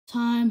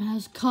time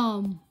has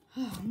come.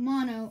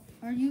 Mono,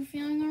 are you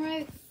feeling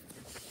alright?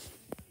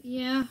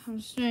 Yeah,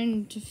 I'm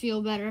starting to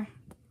feel better.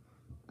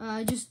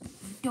 I just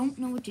don't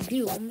know what to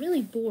do. I'm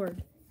really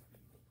bored.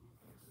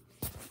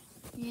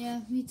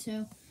 Yeah, me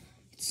too.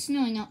 It's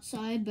snowing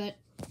outside, but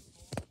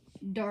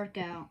dark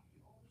out.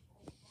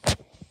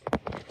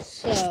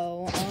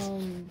 So,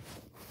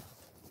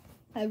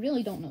 I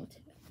really don't know what to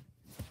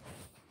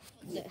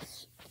do.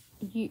 This.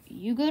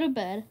 You go to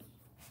bed,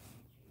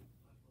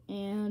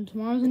 and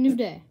tomorrow's a new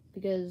day,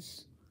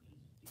 because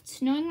it's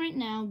snowing right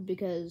now,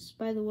 because,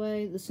 by the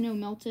way, the snow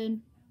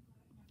melted.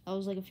 That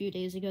was like a few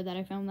days ago that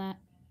I found that.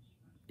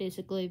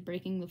 Basically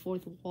breaking the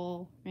fourth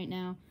wall right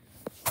now.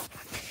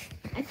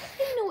 I think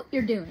you know what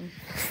you're doing.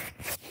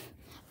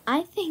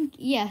 I think,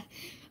 yeah.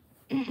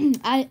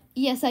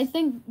 Yes, I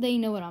think they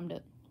know what I'm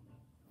doing.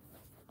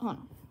 Hold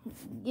on.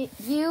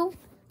 You.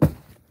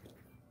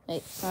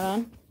 Wait, hold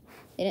on.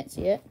 They didn't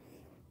see it.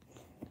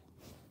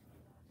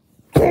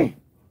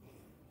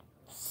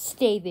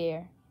 Stay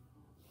there.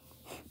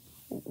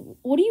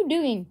 What are you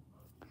doing?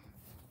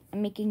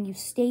 I'm making you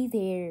stay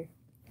there.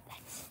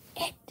 That's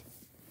it.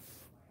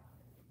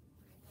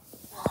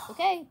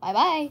 Okay,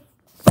 bye-bye.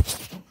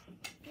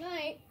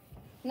 Night.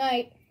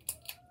 Night.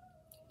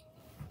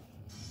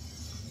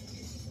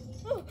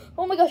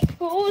 Oh my gosh,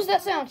 what was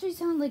that sound? It actually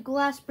sounded like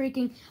glass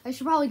breaking. I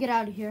should probably get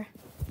out of here.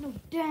 No,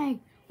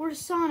 dang, where's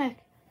Sonic?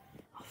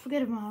 I'll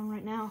forget about him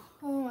right now.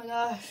 Oh my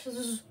gosh, this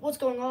is what's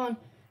going on.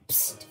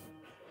 Psst,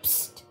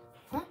 psst,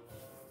 huh?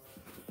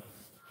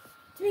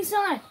 It's me,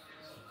 Sonic.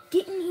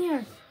 Get in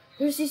here.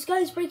 There's these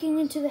guys breaking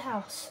into the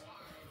house.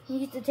 You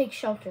get to take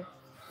shelter.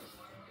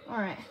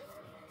 Alright,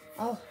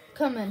 I'll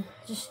come in.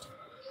 Just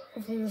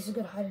hopefully this is a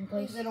good hiding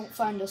place. They don't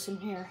find us in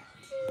here.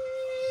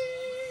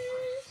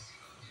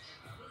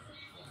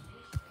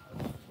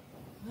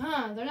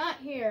 They're not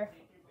here.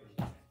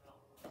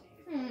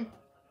 I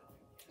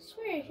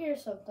swear I hear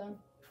something.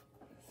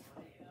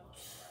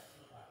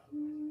 I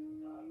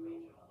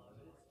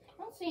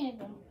don't see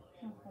anything.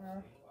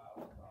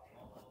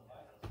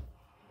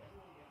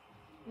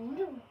 I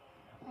wonder.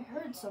 I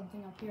heard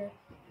something up here.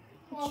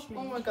 Oh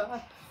my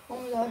god.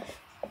 Oh my gosh.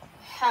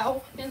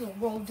 How in the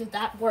world did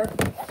that work?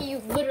 He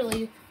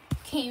literally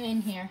came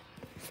in here.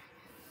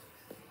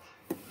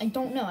 I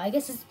don't know. I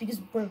guess it's because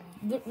we're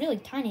really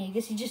tiny. I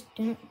guess he just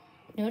didn't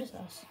notice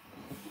us.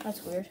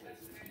 That's weird.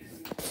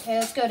 Okay,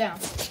 let's go down.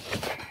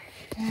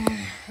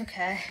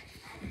 Okay.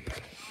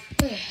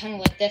 I'm gonna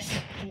like this.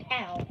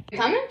 Ow. You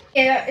coming?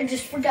 Yeah, I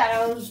just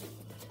forgot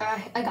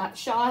I got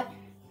shot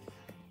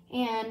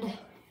and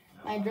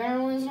my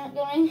adrenaline's not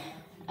going.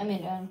 I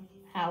mean,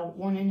 how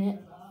one in it,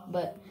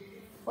 but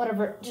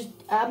whatever. Just,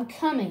 I'm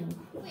coming.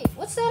 Wait,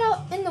 what's that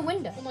out in the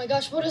window? Oh my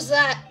gosh, what is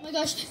that? Oh my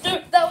gosh,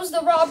 that was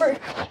the robber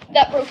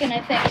that broke in,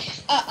 I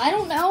think. I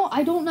don't know.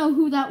 I don't know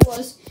who that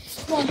was.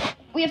 Come on,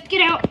 we have to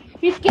get out.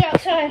 We have to get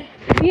outside.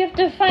 We have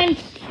to find,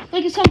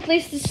 like, some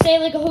place to stay,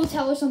 like a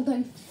hotel or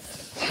something.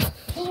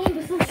 Oh,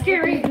 this is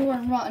scary. Open the door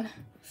and run.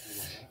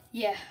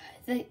 Yeah,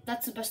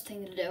 that's the best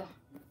thing to do.